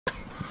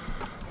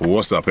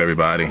What's up,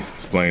 everybody?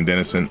 It's Blaine,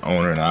 Dennison,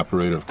 owner and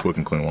operator of Quick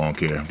and Clean Lawn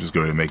Care. I'm just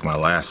going to make my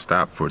last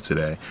stop for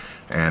today,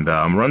 and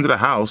I'm running to the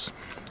house,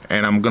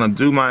 and I'm going to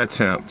do my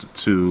attempt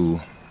to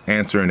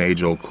answer an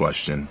age-old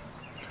question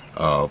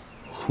of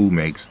who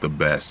makes the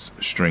best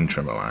string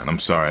trimmer line. I'm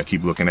sorry, I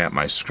keep looking at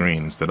my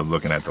screen instead of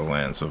looking at the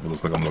lens, so if it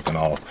looks like I'm looking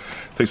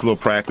off. It takes a little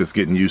practice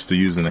getting used to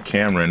using a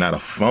camera and not a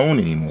phone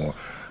anymore.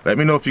 Let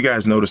me know if you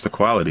guys noticed the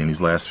quality in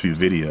these last few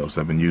videos.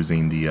 I've been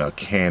using the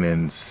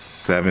Canon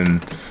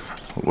 7.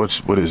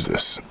 What is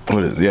this?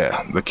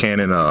 The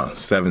Canon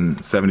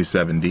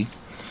 777D.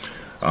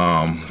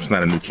 It's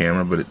not a new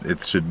camera, but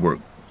it should work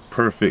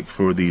perfect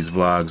for these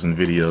vlogs and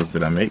videos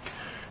that I make,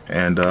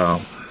 and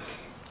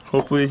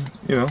hopefully,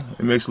 you know,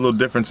 it makes a little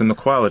difference in the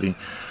quality.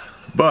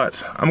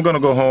 But I'm gonna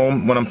go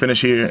home when I'm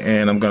finished here,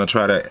 and I'm gonna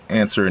try to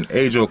answer an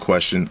age-old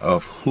question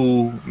of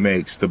who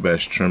makes the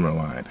best trimmer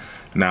line.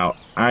 Now,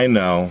 I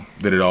know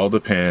that it all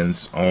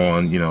depends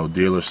on, you know,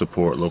 dealer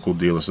support, local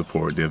dealer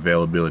support, the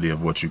availability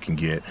of what you can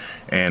get,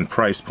 and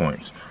price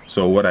points.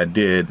 So what I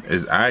did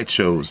is I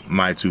chose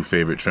my two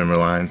favorite trimmer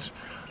lines,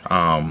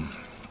 and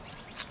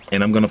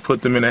I'm gonna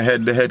put them in a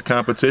head-to-head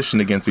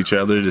competition against each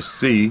other to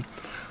see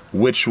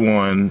which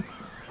one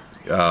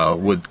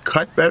would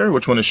cut better,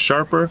 which one is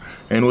sharper,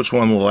 and which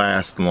one will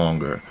last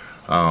longer.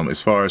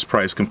 As far as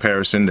price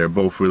comparison, they're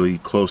both really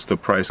close to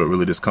price, so it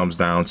really just comes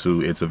down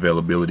to its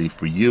availability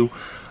for you.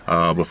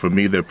 But for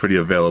me, they're pretty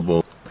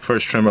available.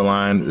 First trimmer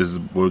line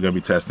we're going to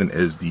be testing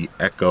is the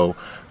Echo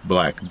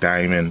Black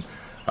Diamond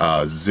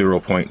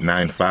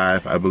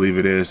 0.95, I believe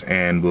it is,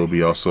 and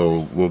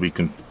we'll be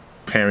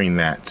comparing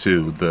that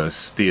to the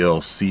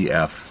Steel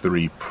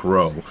CF3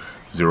 Pro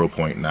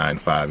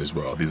 0.95 as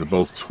well. These are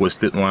both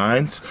twisted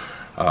lines.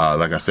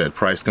 Like I said,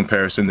 price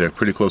comparison, they're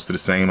pretty close to the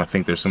same. I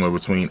think they're somewhere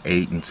between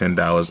 $8 and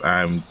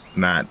 $10.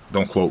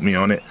 Don't quote me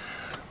on it.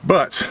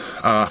 But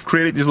I've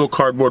created these little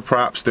cardboard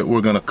props that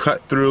we're gonna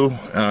cut through.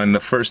 In the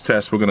first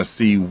test, we're gonna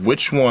see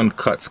which one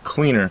cuts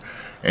cleaner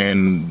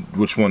and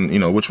which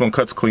one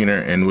cuts cleaner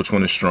and which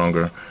one is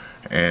stronger.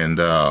 And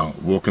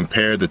we'll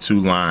compare the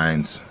two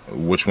lines,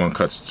 which one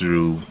cuts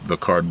through the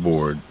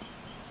cardboard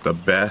the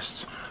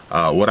best.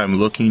 What I'm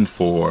looking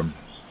for,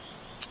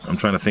 I'm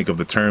trying to think of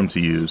the term to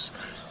use,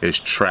 is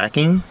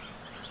tracking.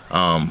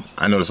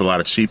 I notice a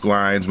lot of cheap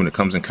lines, when it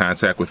comes in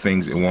contact with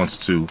things, it wants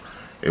to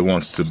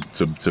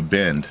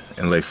bend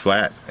and lay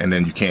flat, and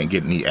then you can't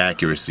get any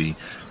accuracy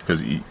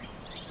because it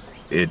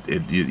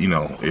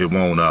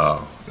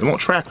won't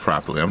track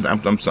properly.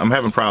 I'm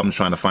having problems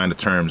trying to find the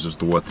terms as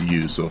to what to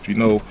use. So if you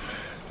know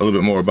a little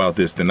bit more about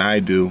this than I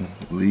do,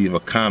 leave a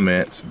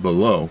comment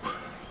below.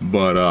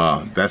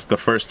 But that's the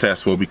first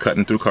test. We'll be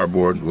cutting through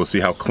cardboard. We'll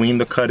see how clean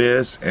the cut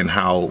is and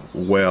how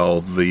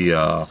well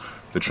the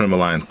trimmer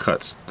line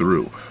cuts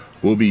through.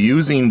 We'll be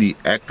using the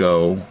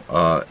Echo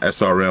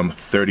SRM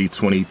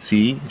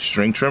 3020T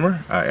string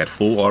trimmer at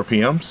full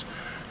RPMs.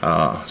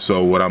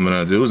 So what I'm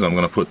gonna do is I'm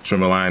gonna put the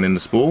trimmer line in the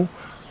spool,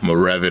 I'm gonna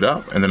rev it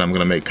up, and then I'm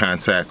gonna make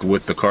contact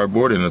with the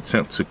cardboard and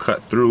attempt to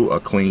cut through a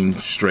clean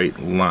straight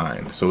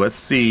line. So let's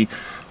see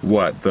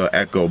what the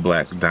Echo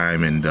Black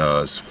Diamond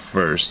does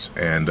first,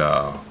 and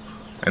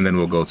then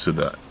we'll go to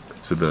the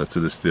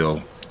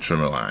Steel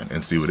trimmer line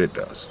and see what it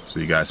does. So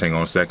you guys hang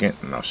on a second,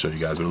 and I'll show you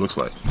guys what it looks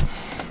like.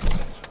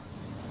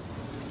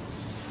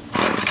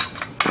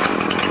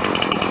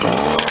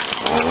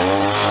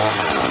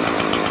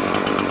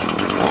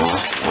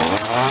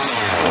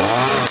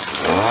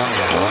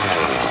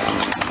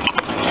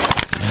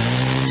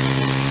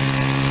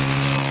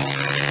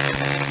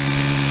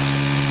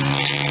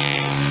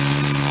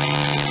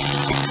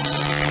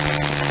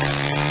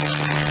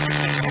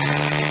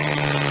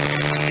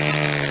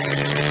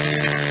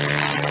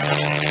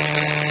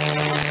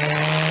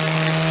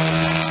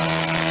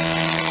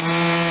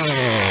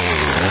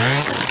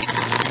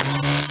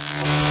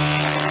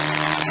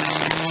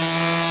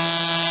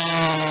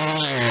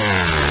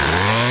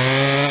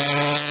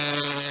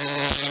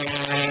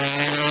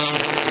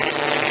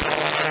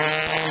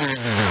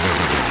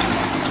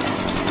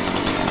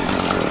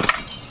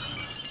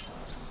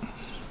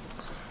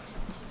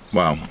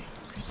 Wow.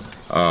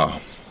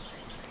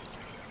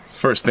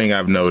 First thing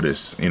I've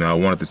noticed, you know, I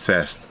wanted to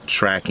test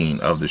tracking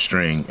of the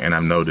string, and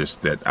I've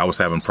noticed that I was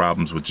having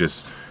problems with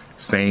just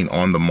staying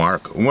on the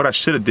mark. And what I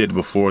should have did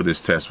before this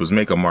test was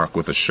make a mark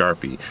with a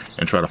Sharpie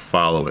and try to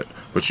follow it.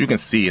 But you can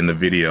see in the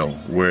video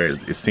where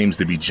it seems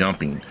to be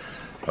jumping.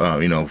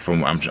 You know,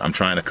 from I'm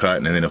trying to cut,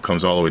 and then it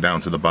comes all the way down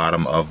to the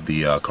bottom of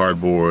the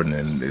cardboard,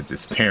 and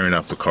it's tearing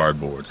up the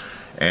cardboard.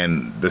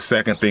 And the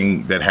second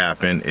thing that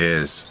happened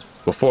is,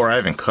 before I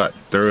even cut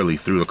thoroughly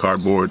through the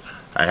cardboard,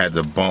 I had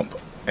to bump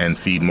and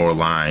feed more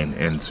line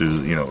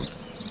into, you know,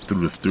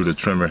 through the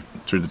trimmer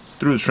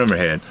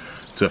head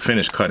to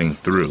finish cutting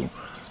through.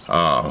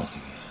 And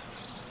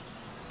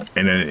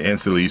then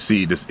instantly you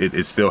see this,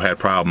 it still had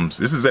problems.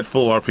 This is at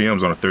full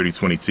RPMs on a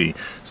 3020T.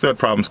 Still had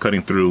problems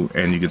cutting through,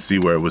 and you can see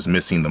where it was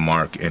missing the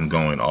mark and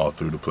going all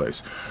through the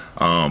place.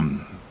 But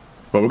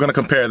we're going to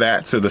compare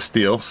that to the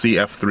Steel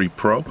CF3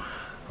 Pro.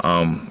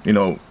 You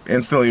know,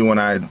 instantly when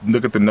I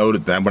look at the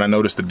note, when I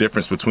notice the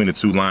difference between the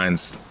two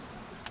lines,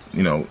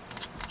 you know,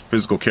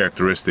 physical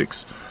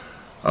characteristics,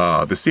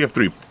 the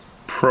CF3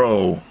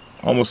 Pro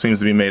almost seems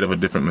to be made of a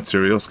different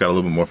material. It's got a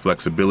little bit more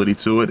flexibility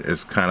to it.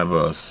 It's kind of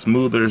a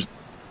smoother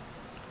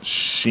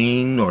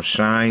sheen or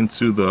shine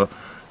to the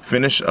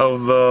finish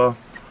of the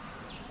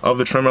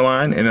trimmer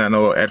line. And I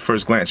know at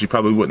first glance you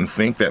probably wouldn't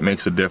think that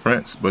makes a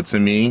difference, but to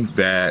me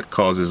that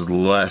causes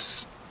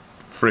less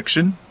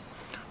friction.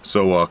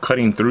 So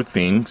cutting through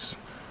things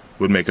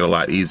would make it a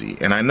lot easy.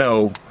 And I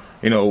know,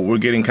 you know, we're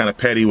getting kind of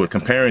petty with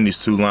comparing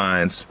these two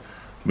lines.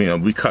 You know,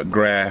 we cut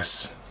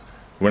grass.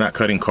 We're not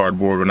cutting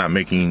cardboard. We're not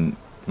making,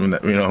 we're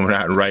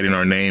not writing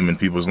our name in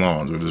people's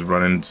lawns. We're just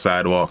running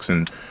sidewalks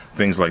and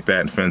things like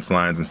that, and fence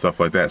lines and stuff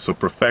like that. So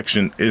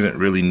perfection isn't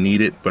really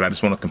needed, but I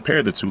just want to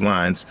compare the two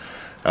lines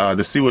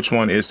to see which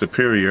one is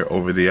superior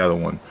over the other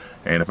one.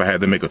 And if I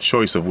had to make a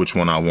choice of which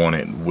one I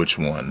wanted, which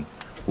one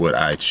would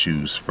I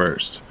choose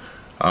first?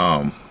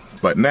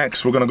 But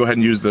next, we're going to go ahead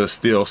and use the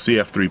Stihl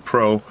CF3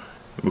 Pro.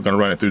 We're going to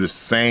run it through the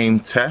same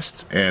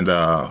test and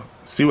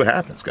see what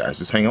happens, guys.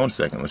 Just hang on a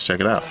second. Let's check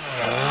it out.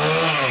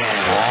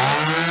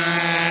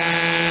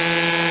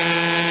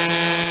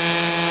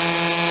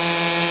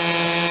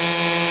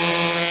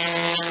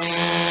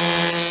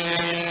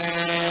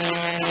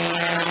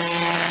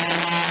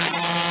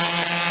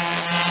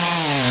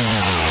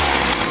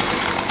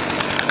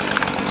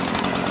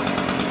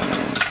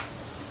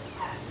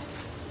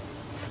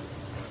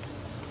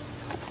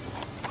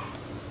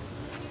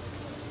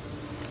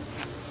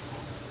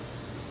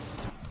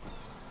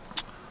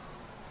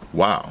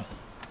 Wow.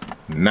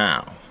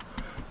 Now,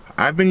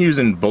 I've been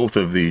using both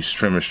of these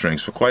trimmer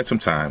strings for quite some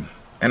time,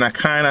 and I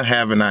kind of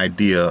have an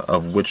idea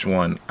of which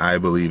one I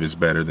believe is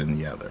better than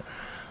the other.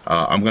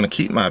 I'm going to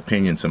keep my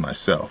opinion to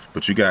myself,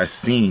 but you guys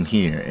seen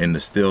here in the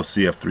Stihl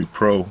CF3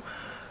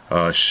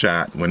 Pro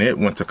shot, when it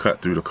went to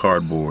cut through the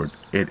cardboard,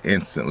 it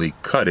instantly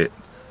cut it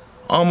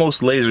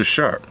almost laser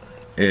sharp.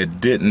 It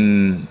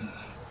didn't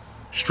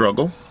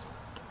struggle.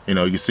 You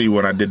know, you see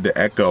when I did the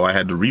echo, I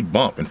had to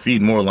rebump and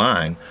feed more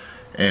line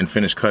and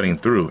finish cutting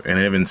through, and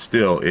even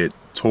still it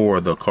tore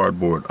the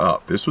cardboard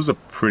up. This was a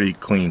pretty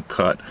clean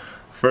cut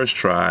first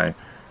try.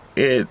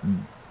 It,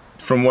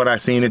 from what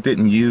I've seen, it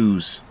didn't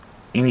use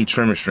any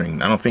trimmer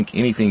string. I don't think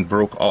anything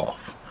broke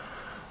off.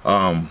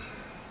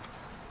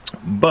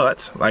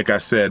 But like I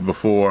said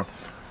before,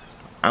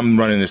 I'm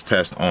running this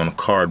test on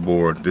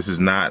cardboard. This is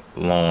not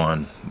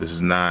lawn. This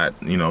is not,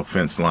 you know,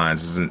 fence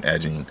lines. This isn't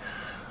edging.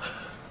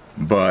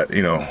 But,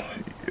 you know,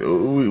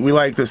 we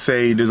like to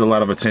say there's a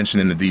lot of attention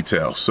in the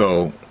detail.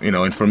 So, you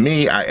know, and for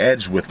me, I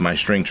edge with my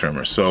string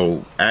trimmer.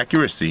 So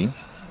accuracy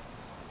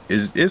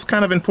is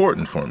kind of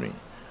important for me.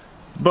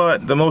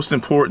 But the most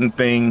important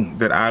thing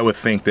that I would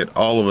think that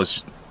all of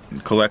us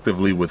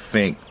collectively would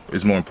think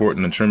is more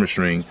important than trimmer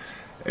string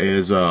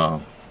is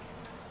how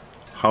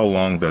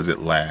long does it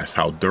last?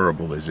 How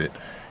durable is it?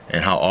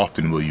 And how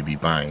often will you be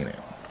buying it?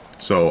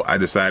 So I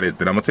decided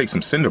that I'm gonna take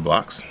some cinder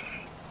blocks.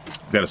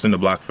 Got a cinder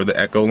block for the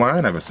Echo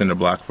line. I have a cinder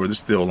block for the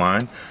Stihl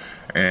line,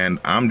 and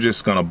I'm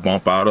just gonna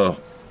bump out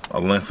a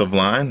length of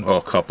line, or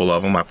a couple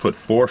of them. I put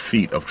 4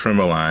 feet of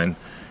trimmer line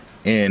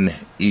in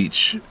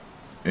each.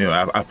 You know,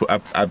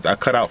 I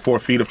cut out 4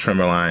 feet of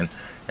trimmer line,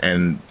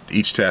 and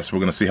each test we're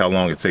gonna see how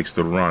long it takes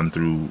to run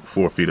through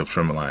 4 feet of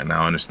trimmer line.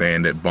 Now I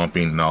understand that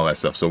bumping and all that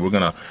stuff, so we're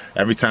gonna,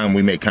 every time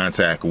we make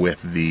contact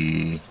with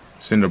the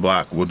cinder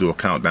block, we'll do a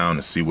countdown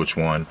to see which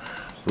one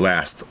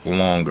last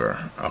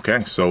longer.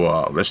 Okay,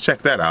 so let's check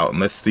that out, and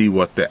let's see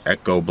what the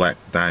Echo Black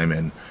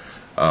Diamond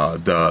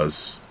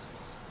does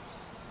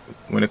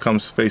when it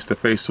comes face to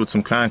face with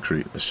some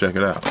concrete. Let's check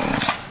it out.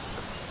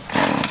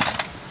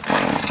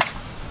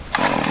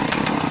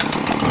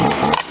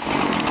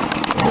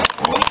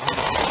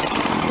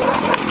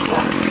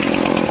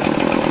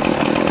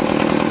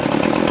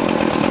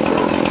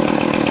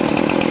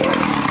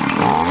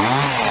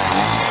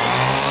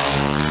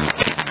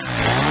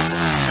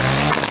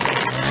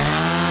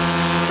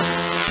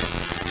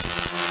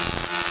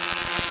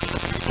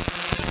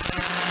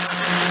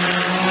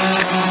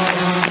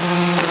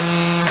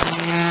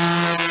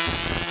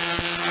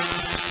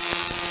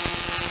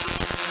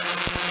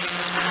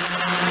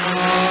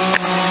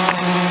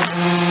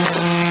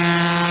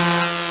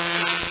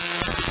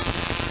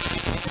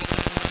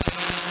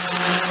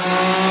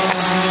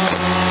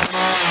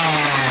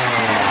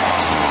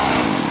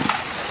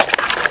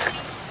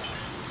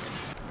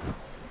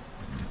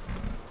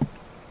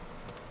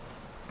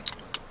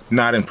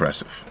 Not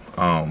impressive.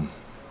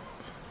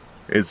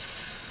 It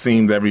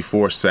seemed every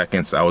 4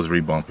 seconds I was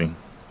rebumping,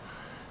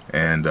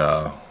 and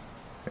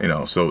you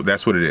know, so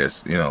that's what it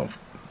is. You know,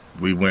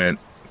 we went,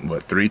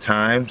 what, 3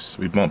 times?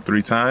 We bumped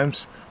 3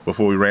 times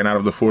before we ran out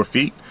of the 4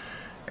 feet,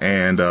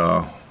 and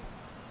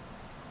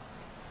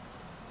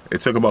it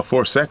took about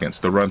 4 seconds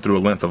to run through a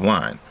length of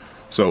line.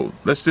 So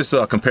let's just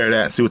compare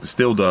that and see what the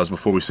Stihl does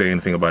before we say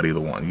anything about either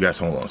one. You guys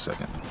hold on a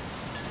second.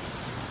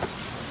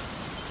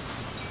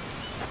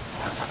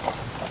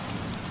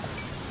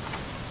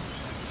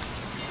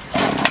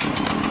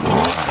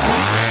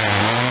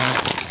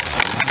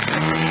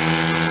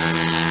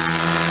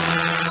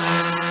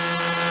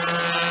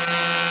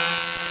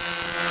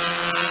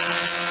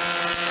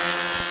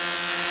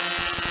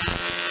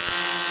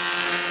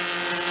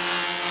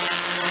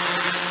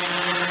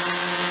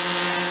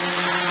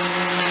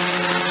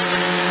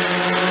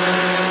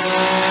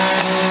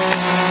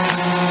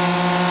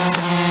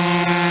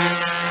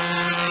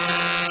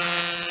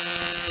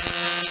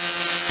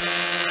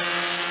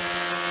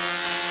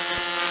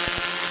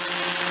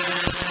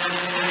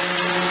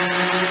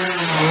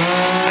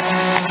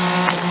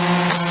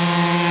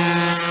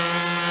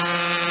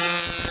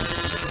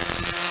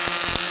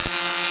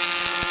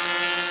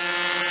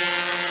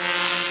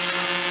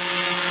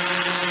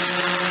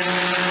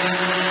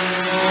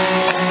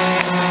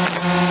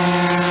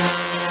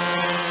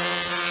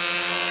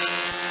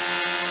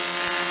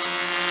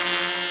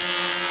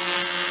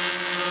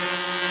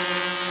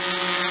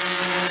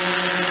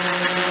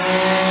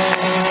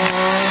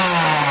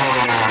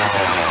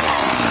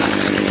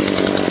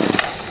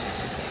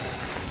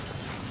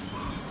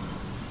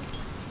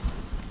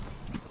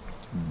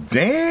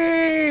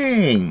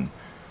 dang.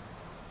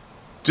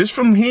 Just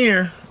from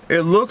here,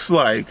 it looks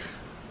like,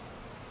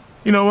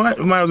 you know what?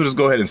 We might as well just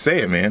go ahead and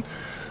say it, man.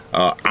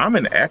 I'm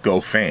an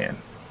Echo fan.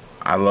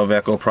 I love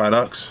Echo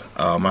products.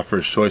 My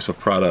first choice of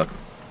product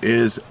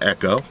is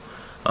Echo.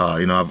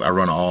 You know, I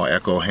run all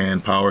Echo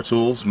hand power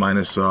tools,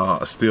 minus a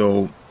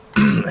steel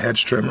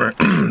hedge trimmer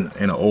and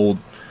an old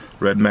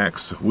Red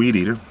Max weed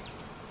eater.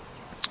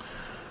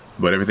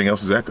 But everything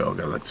else is Echo.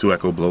 Got like 2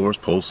 Echo blowers,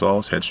 pole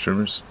saws, hedge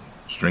trimmers,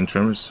 string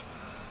trimmers.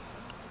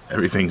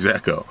 Everything's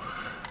Echo.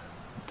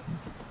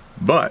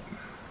 But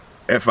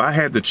if I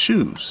had to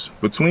choose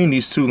between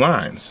these two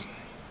lines,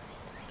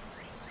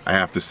 I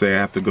have to say I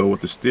have to go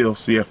with the Stihl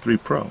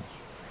CF3 Pro.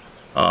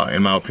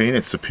 In my opinion,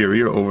 it's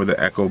superior over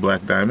the Echo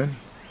Black Diamond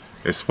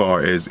as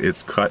far as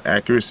its cut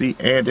accuracy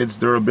and its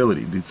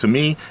durability. To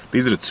me,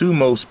 these are the two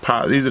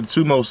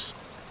most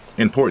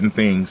important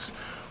things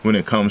when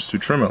it comes to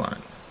trimmer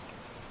line.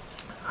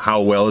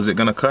 How well is it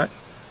going to cut,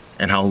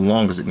 and how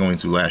long is it going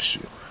to last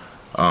you?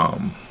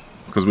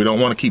 Because we don't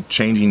want to keep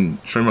changing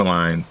trimmer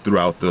line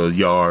throughout the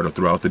yard or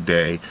throughout the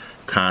day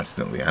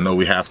constantly. I know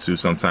we have to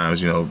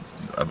sometimes, you know,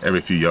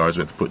 every few yards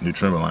we have to put new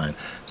trimmer line.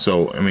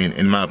 So, I mean,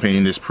 in my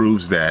opinion, this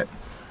proves that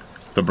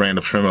the brand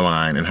of trimmer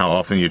line and how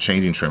often you're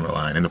changing trimmer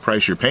line and the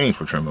price you're paying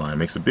for trimmer line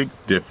makes a big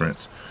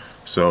difference.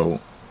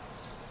 So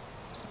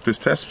this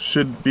test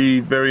should be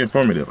very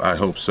informative. I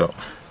hope so.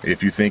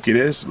 If you think it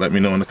is, let me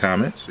know in the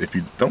comments. If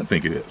you don't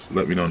think it is,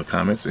 let me know in the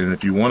comments. And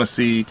if you want to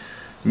see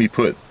me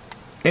put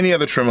any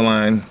other trimmer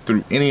line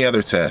through any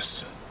other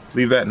tests,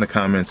 leave that in the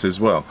comments as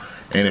well.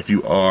 And if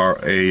you are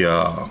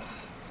a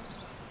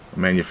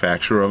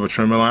manufacturer of a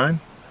trimmer line,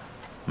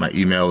 my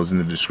email is in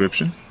the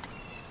description.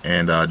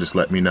 And just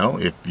let me know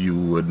if you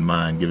would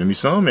mind giving me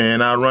some,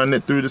 and I'll run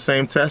it through the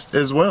same test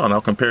as well, and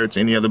I'll compare it to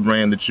any other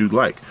brand that you'd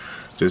like.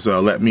 Just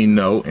let me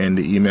know in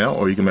the email,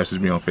 or you can message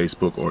me on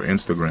Facebook or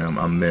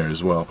Instagram. I'm there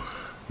as well.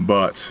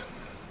 But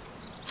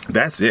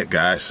that's it,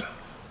 guys.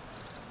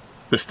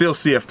 The Stihl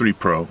CF3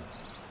 Pro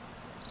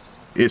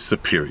is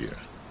superior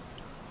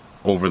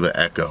over the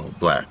Echo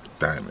Black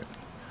Diamond.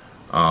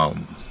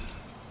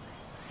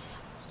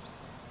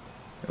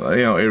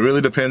 You know, it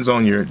really depends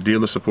on your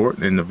dealer support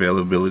and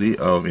availability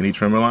of any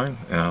trimmer line.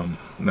 I'm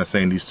not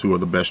saying these two are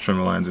the best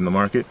trimmer lines in the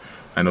market.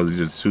 I know these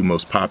are the two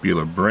most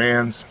popular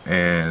brands,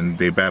 and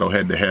they battle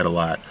head to head a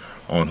lot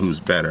on who's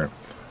better.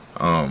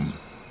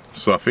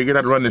 So I figured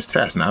I'd run this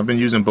test. Now, I've been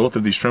using both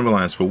of these trimmer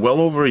lines for well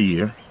over a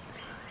year,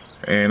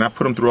 and I've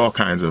put them through all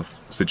kinds of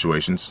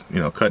situations. You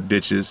know, cut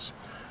ditches,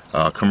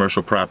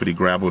 commercial property,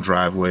 gravel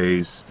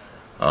driveways,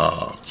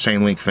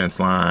 chain link fence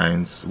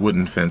lines,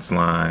 wooden fence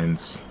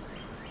lines.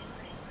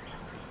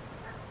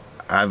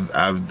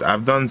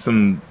 I've done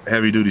some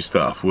heavy duty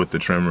stuff with the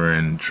trimmer,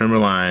 and trimmer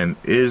line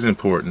is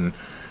important.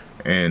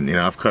 And you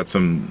know, I've cut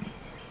some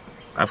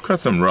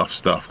rough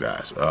stuff,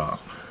 guys.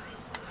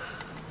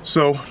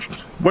 So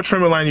what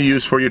trimmer line you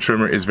use for your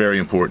trimmer is very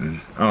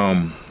important.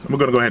 I'm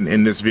gonna go ahead and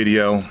end this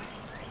video.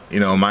 You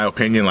know, in my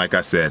opinion, like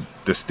I said,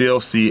 the Stihl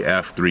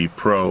CF3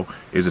 Pro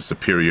is a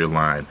superior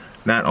line.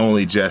 Not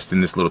only just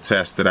in this little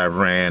test that I've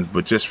ran,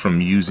 but just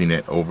from using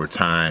it over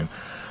time.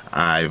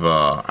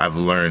 I've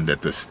learned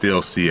that the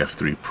Stihl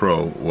CF3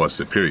 Pro was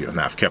superior.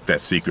 Now, I've kept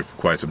that secret for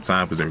quite some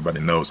time because everybody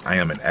knows I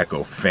am an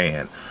Echo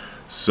fan.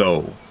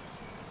 So,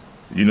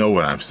 you know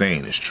what I'm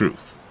saying is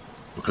truth.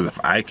 Because if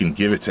I can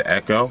give it to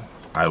Echo,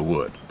 I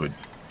would. But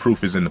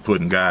proof is in the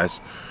pudding, guys.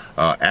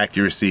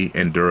 Accuracy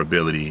and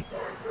durability,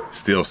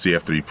 Stihl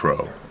CF3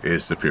 Pro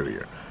is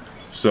superior.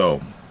 So,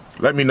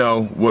 let me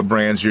know what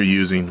brands you're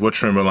using, what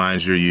trimmer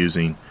lines you're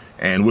using,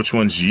 and which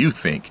ones you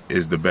think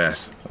is the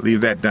best. Leave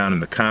that down in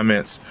the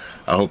comments.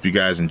 I hope you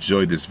guys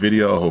enjoyed this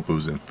video. I hope it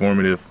was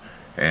informative,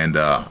 and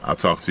I'll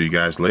talk to you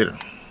guys later.